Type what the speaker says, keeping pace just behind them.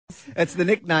It's the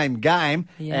nickname game.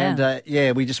 Yeah.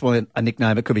 And, we just want a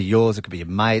nickname. It could be yours, it could be your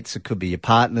mates, it could be your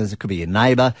partners, it could be your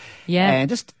neighbour. Yeah. And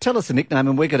just tell us the nickname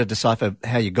and we're going to decipher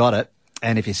how you got it.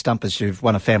 And if you stump us, you've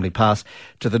won a family pass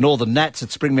to the Northern Nats at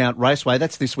Springmount Raceway.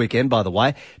 That's this weekend, by the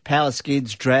way. Power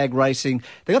skids, drag racing.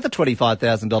 They got the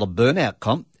 $25,000 burnout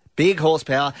comp. Big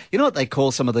horsepower. You know what they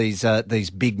call some of these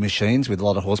big machines with a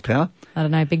lot of horsepower? I don't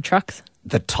know, big trucks.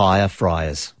 The tyre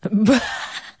fryers. A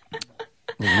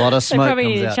lot of They smoke probably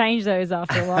comes need to out. change those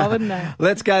after a while, wouldn't they?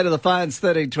 Let's go to the phones,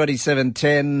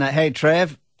 132710. Hey,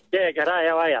 Trav. Yeah, g'day,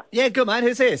 how are you? Yeah, good, mate.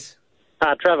 Who's this?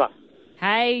 Trevor.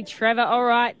 Hey, Trevor, all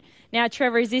right. Now,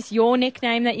 Trevor, is this your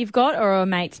nickname that you've got or a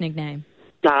mate's nickname?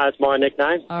 No, it's my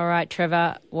nickname. All right,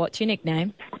 Trevor, what's your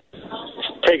nickname?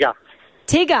 Tigger.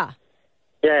 Tigger.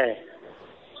 Yeah.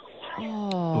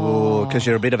 Oh, because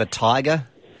you're a bit of a tiger?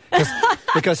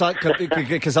 Because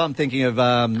I'm thinking of,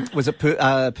 was it Pooh?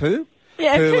 Pooh?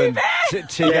 Yeah, Pooh Pooh and Bear.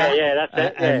 Tigger. Yeah,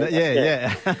 that's it.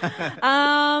 Yeah.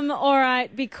 All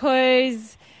right,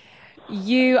 because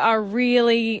you are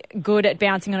really good at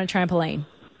bouncing on a trampoline.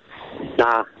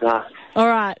 Nah. All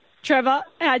right, Trevor,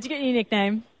 how'd you get your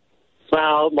nickname?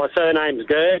 Well, my surname's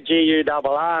Gur,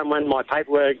 G-U-R-R, and when my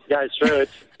paperwork goes through,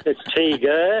 it's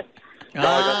T-Gur. So I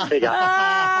got Tigger.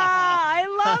 I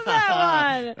love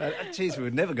that one. Jeez, we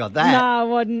would never got that. No, I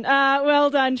wouldn't. Well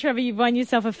done, Trevor. You've won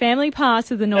yourself a family pass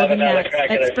to the Northern Nats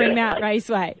at Springmount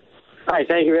Raceway. Hey,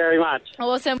 thank you very much.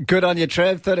 Awesome. Good on you,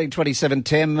 Trev.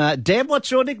 132710. Deb,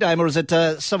 what's your nickname, or is it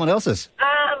someone else's?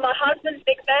 My husband's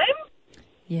nickname,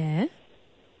 Yeah. and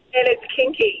it's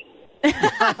Kinky.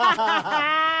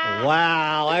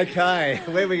 Wow, okay.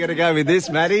 Where are we going to go with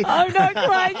this, Maddie? I'm not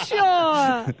quite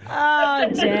sure. Oh,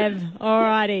 Deb. All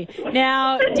righty.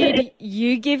 Now, did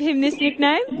you give him this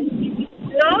nickname? No,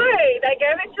 they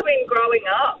gave it to him growing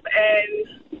up,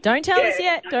 and Don't tell us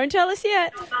yet. Don't tell us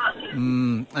yet.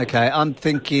 Okay, I'm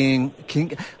thinking...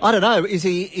 I don't know. Is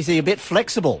he a bit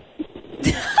flexible?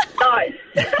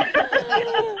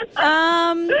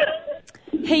 no.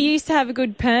 He used to have a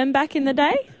good perm back in the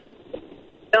day.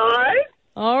 No.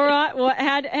 All right. Well,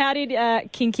 how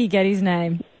did Kinky get his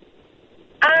name?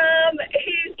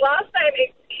 His last name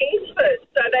is Kingsford,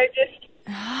 so they just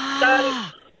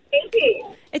done Kinky.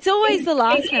 It's always the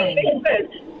last name. Kingsford.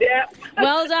 Yeah.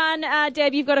 Well done,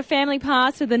 Deb. You've got a family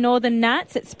pass to the Northern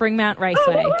Nats at Springmount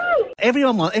Raceway.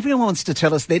 Everyone wants to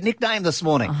tell us their nickname this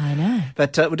morning. I know.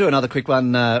 But we'll do another quick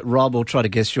one. Rob, we'll try to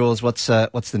guess yours. What's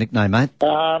the nickname, mate?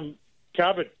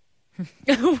 Cupboard.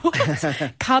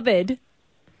 What? Cupboard?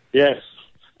 Yes.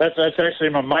 That's actually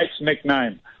my mate's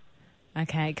nickname.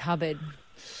 Okay, cupboard.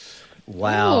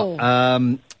 Wow.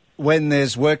 Oh. When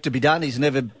there's work to be done, he's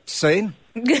never seen.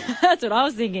 That's what I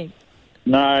was thinking.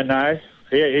 No.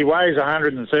 He weighs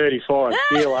 135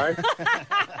 kilos.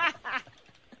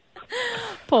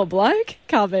 Poor bloke.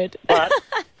 Cupboard. But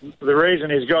the reason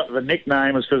he's got the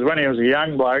nickname is because when he was a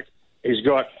young bloke, he's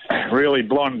got really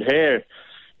blonde hair,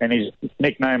 and his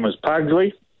nickname was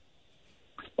Pugsley,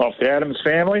 off the Addams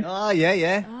family. Oh,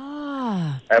 yeah.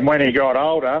 Ah. And when he got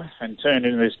older and turned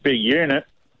into this big unit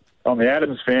on the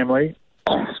Addams family,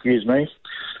 Pugsley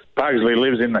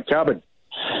lives in the cupboard.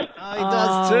 Oh, he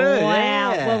does too.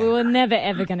 Wow. Yeah. Well, we were never,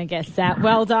 ever going to guess that.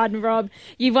 Well done, Rob.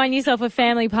 You've won yourself a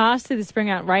family pass to the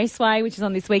Springmount Raceway, which is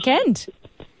on this weekend.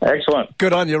 Excellent.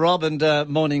 Good on you, Rob, and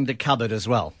morning to cupboard as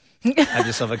well. Have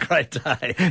yourself a great day.